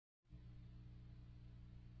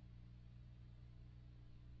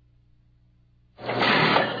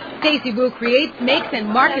Stacy Wu creates, makes, and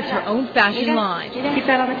markets her own fashion line. Keep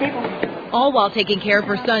that on the table. All while taking care of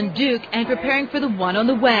her son Duke and preparing for the one on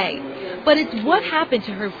the way. But it's what happened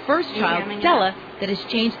to her first child, Stella, that has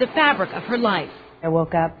changed the fabric of her life. I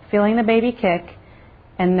woke up feeling the baby kick,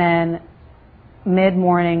 and then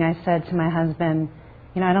mid-morning I said to my husband,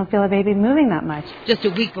 you know, I don't feel the baby moving that much. Just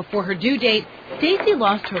a week before her due date, Stacy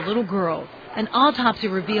lost her little girl. An autopsy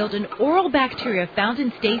revealed an oral bacteria found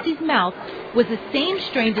in Stacy's mouth was the same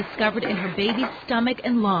strain discovered in her baby's stomach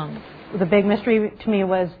and lungs. The big mystery to me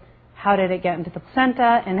was, how did it get into the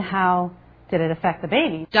placenta and how did it affect the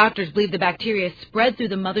baby? Doctors believe the bacteria spread through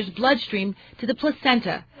the mother's bloodstream to the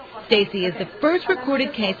placenta. Stacy is the first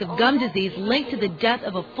recorded case of gum disease linked to the death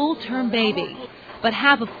of a full-term baby. But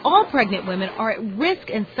half of all pregnant women are at risk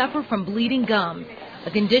and suffer from bleeding gums,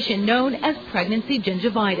 a condition known as pregnancy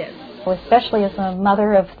gingivitis. Especially as a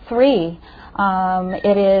mother of 3,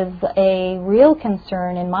 it is a real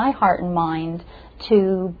concern in my heart and mind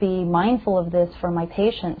to be mindful of this for my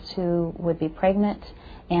patients who would be pregnant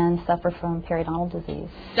and suffer from periodontal disease.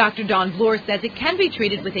 Dr. Dawn Bloor says it can be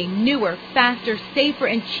treated with a newer, faster, safer,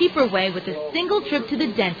 and cheaper way with a single trip to the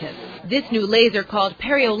dentist. This new laser, called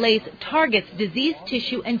Periolace, targets diseased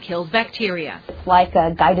tissue and kills bacteria. It's like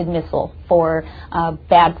a guided missile for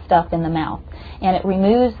bad stuff in the mouth, and it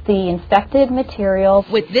removes the infected material.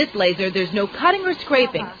 With this laser, there's no cutting or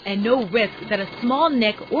scraping, and no risk that a small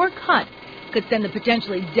nick or cut could send the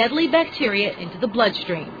potentially deadly bacteria into the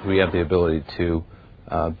bloodstream. We have the ability to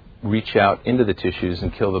reach out into the tissues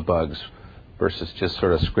and kill the bugs versus just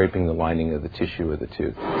sort of scraping the lining of the tissue of the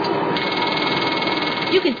tooth.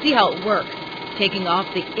 You can see how it works, taking off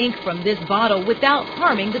the ink from this bottle without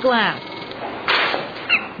harming the glass.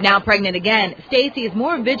 Now pregnant again, Stacy is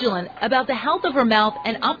more vigilant about the health of her mouth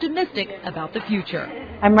and optimistic about the future.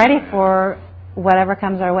 I'm ready for whatever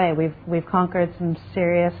comes our way. We've conquered some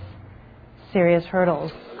serious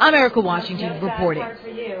hurdles. I'm Erica Washington reporting.